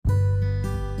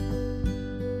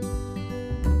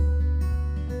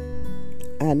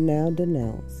I now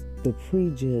denounce the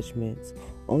prejudgments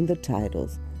on the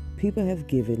titles people have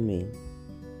given me.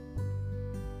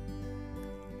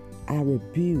 I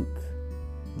rebuke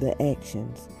the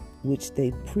actions which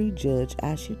they prejudge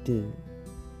I should do.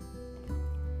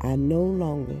 I no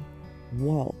longer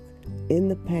walk in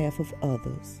the path of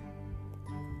others.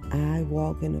 I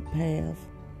walk in a path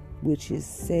which is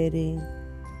setting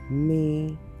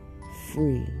me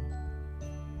free.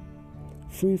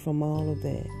 Free from all of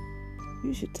that.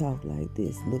 You should talk like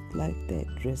this, look like that,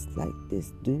 dress like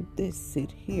this, do this,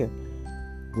 sit here,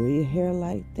 wear your hair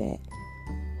like that.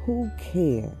 Who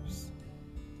cares?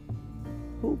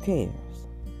 Who cares?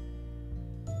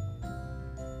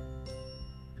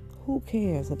 Who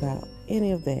cares about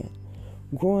any of that?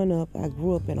 Growing up, I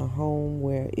grew up in a home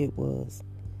where it was,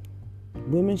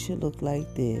 women should look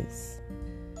like this.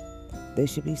 They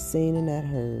should be seen and not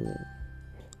heard.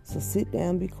 So sit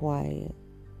down, be quiet.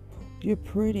 You're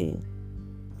pretty,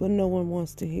 but no one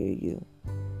wants to hear you.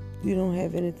 You don't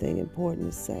have anything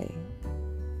important to say.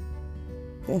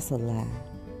 That's a lie.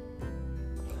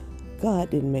 God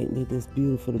didn't make me this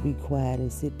beautiful to be quiet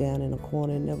and sit down in a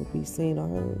corner and never be seen or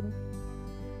heard.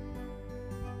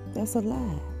 That's a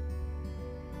lie.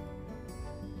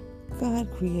 God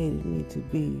created me to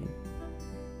be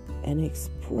an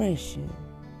expression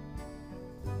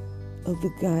of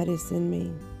the goddess in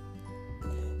me,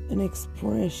 an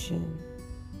expression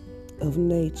of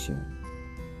nature,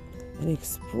 an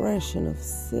expression of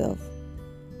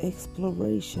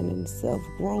self-exploration and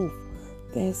self-growth.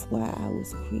 That's why I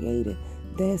was created.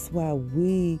 That's why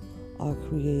we are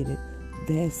created.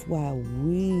 That's why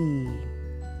we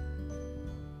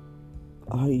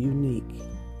are unique.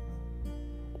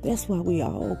 That's why we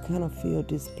all kind of feel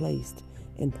displaced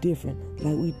and different,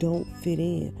 like we don't fit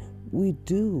in. We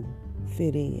do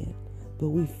fit in, but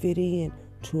we fit in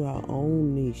to our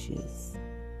own niches,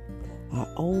 our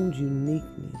own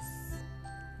uniqueness.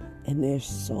 And there's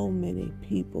so many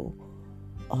people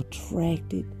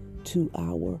attracted to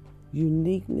our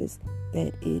uniqueness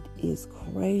that it is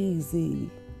crazy.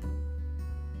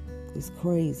 It's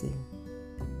crazy.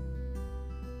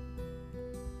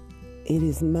 It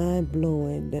is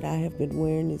mind-blowing that I have been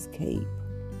wearing this cape.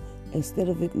 Instead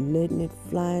of it letting it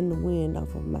fly in the wind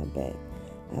off of my back,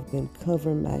 I've been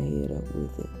covering my head up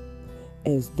with it,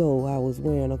 as though I was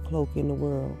wearing a cloak in the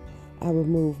world. I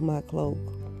removed my cloak.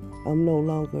 I'm no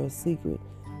longer a secret.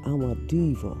 I'm a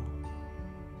diva.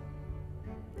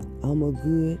 I'm a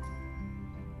good,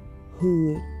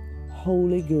 hood,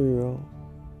 holy girl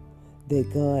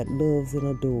that God loves and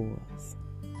adores.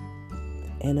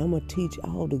 And I'm going to teach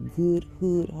all the good,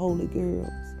 hood, holy girls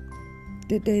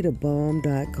that they the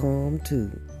bomb.com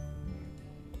too.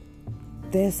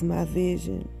 That's my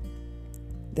vision.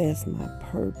 That's my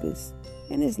purpose.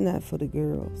 And it's not for the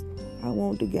girls. I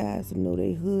want the guys to know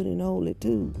they hood and holy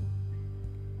too.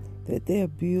 That they're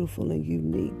beautiful and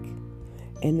unique.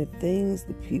 And the things,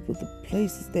 the people, the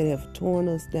places that have torn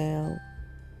us down,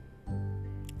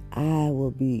 I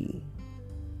will be,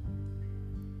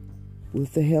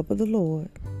 with the help of the Lord,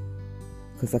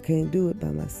 because I can't do it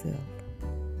by myself.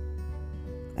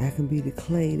 I can be the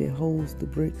clay that holds the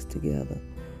bricks together,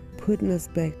 putting us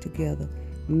back together,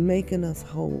 making us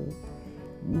whole,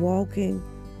 walking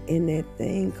in that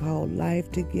thing called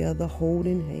life together,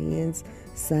 holding hands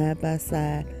side by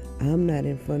side. I'm not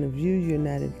in front of you, you're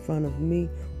not in front of me.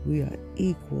 We are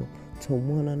equal to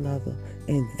one another,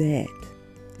 and that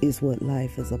is what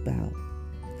life is about.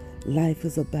 Life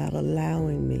is about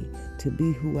allowing me to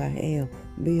be who I am,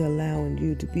 be allowing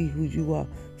you to be who you are.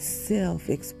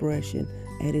 Self-expression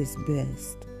at its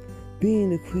best. Being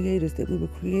the creators that we were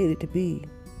created to be.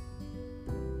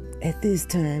 At this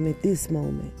time, at this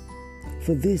moment,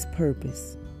 for this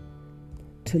purpose.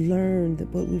 To learn that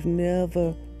what we've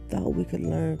never thought we could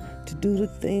learn. To do the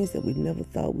things that we never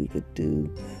thought we could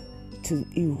do. To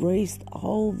erase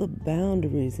all the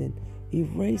boundaries and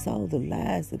erase all the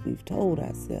lies that we've told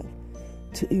ourselves.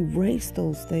 To erase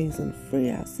those things and free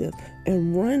ourselves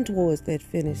and run towards that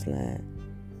finish line.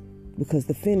 Because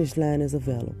the finish line is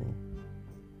available.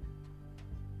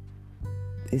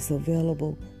 It's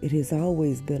available. It has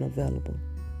always been available.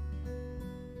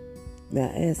 Now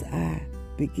as I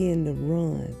begin to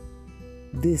run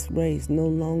this race, no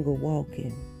longer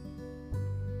walking,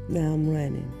 now I'm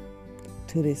running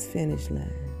to this finish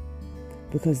line.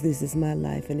 Because this is my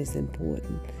life and it's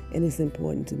important. And it's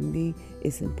important to me.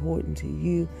 It's important to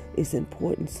you. It's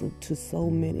important to so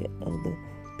many other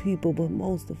people. But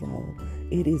most of all,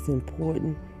 it is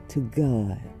important to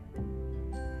God.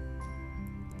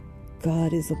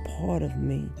 God is a part of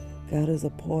me. God is a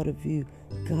part of you.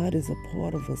 God is a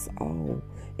part of us all,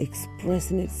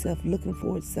 expressing itself, looking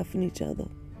for itself in each other.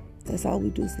 That's all we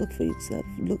do is look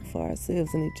for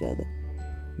ourselves in each other.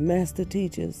 Master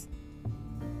teachers,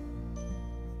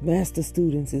 master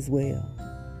students as well.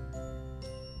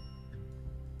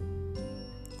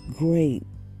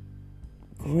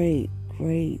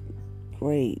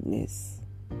 Greatness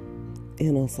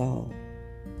in us all.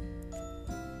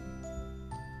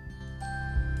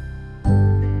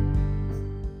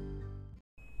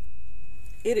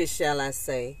 It is, shall I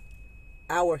say,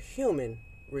 our human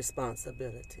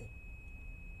responsibility.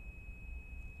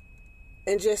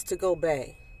 And just to go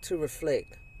back to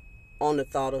reflect on the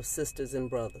thought of sisters and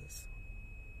brothers,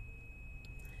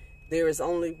 there is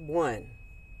only one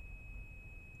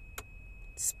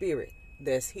spirit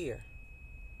that's here.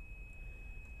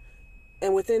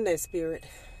 And within that spirit,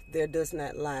 there does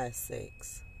not lie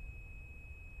sex.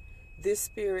 This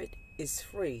spirit is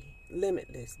free,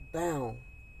 limitless, bound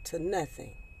to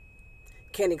nothing,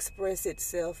 can express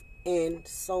itself in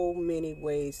so many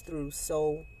ways through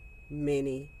so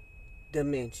many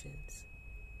dimensions.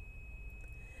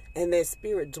 And that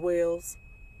spirit dwells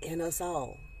in us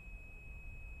all.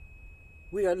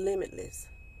 We are limitless.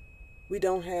 We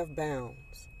don't have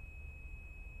bounds.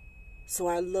 So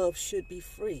our love should be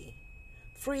free.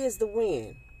 Free as the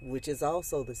wind, which is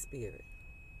also the spirit.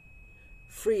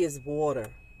 Free as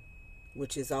water,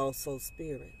 which is also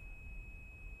spirit.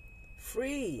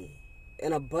 Free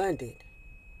and abundant,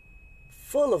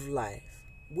 full of life,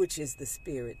 which is the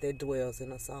spirit that dwells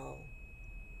in us all.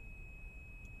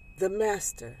 The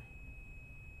master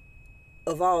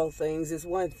of all things is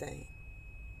one thing.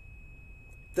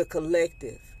 The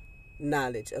collective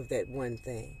knowledge of that one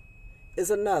thing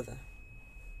is another.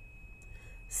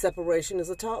 Separation is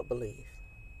a taught belief.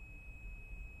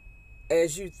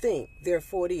 As you think,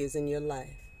 therefore it is in your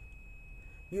life.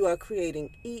 You are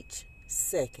creating each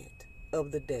second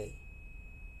of the day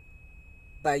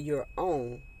by your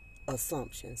own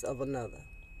assumptions of another.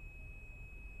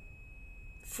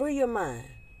 Free your mind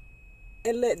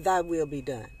and let thy will be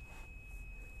done.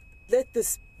 Let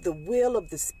the will of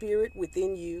the spirit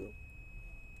within you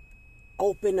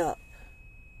open up.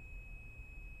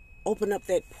 Open up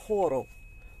that portal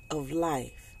of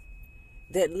life.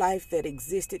 That life that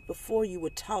existed before you were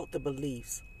taught the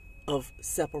beliefs of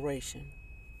separation.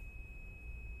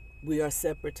 We are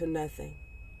separate to nothing,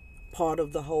 part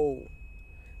of the whole,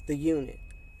 the unit,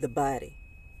 the body.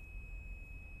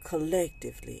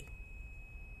 Collectively,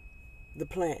 the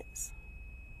plants,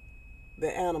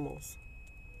 the animals,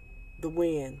 the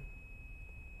wind,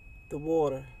 the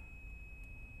water,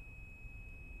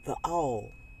 the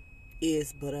all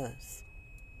is but us.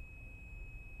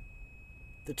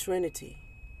 The Trinity,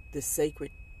 the sacred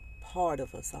part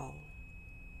of us all,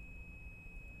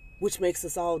 which makes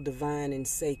us all divine and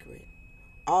sacred,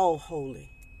 all holy,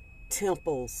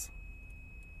 temples.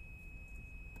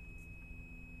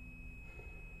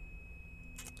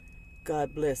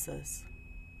 God bless us.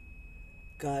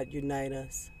 God unite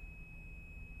us.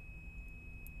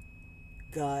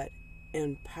 God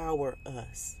empower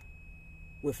us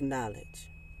with knowledge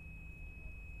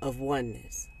of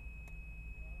oneness.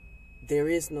 There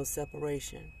is no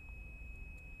separation.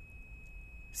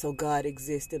 So God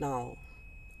exists in all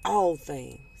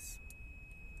things,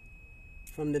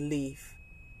 from the leaf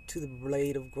to the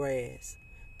blade of grass,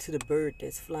 to the bird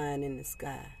that's flying in the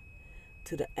sky,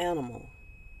 to the animal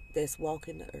that's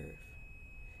walking the earth,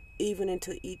 even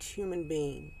into each human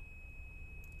being.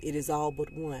 It is all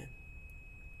but one,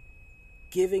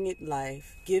 giving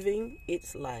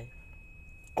its life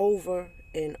over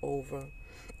and over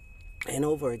and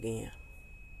over again,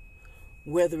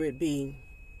 whether it be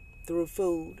through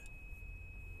food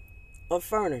or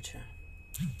furniture.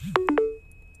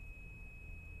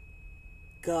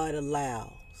 God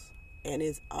allows and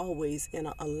is always in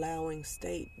an allowing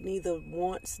state, neither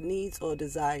wants, needs, or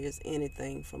desires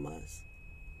anything from us.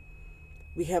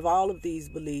 We have all of these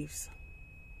beliefs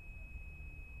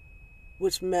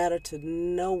which matter to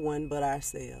no one but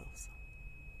ourselves.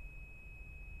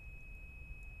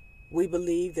 We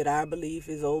believe that our belief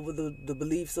is over the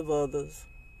beliefs of others.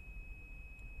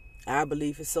 Our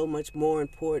belief is so much more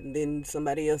important than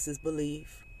somebody else's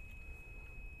belief.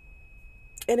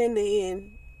 And in the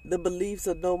end, the beliefs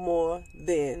are no more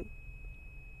than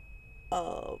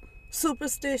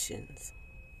superstitions.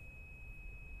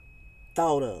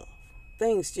 Thought of.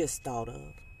 Things just thought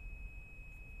of.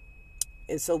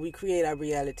 And so we create our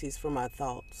realities from our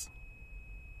thoughts.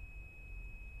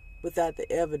 Without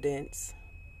the evidence,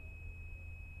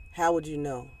 how would you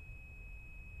know?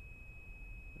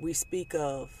 We speak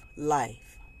of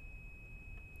life.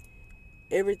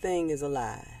 Everything is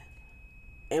alive.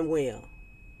 and well.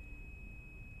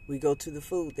 We go to the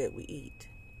food that we eat.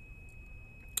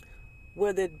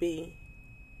 Whether it be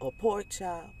a pork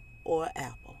chop or an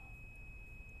apple.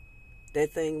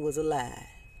 That thing was alive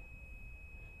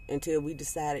until we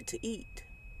decided to eat.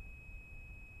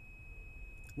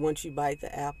 Once you bite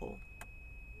the apple,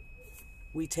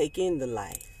 we take in the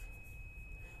life.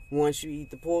 Once you eat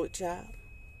the pork chop,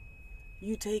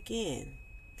 you take in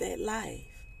that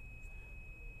life.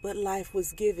 But life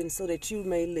was given so that you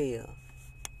may live.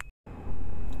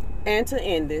 And to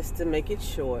end this, to make it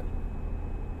short,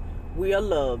 we are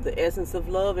love, the essence of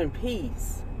love and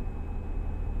peace.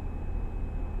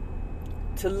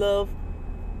 To love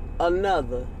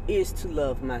another is to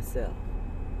love myself,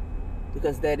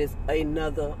 because that is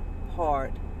another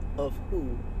part of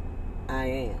who I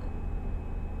am.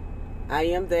 I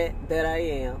am that I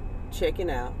am. Checking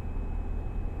out.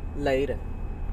 Later.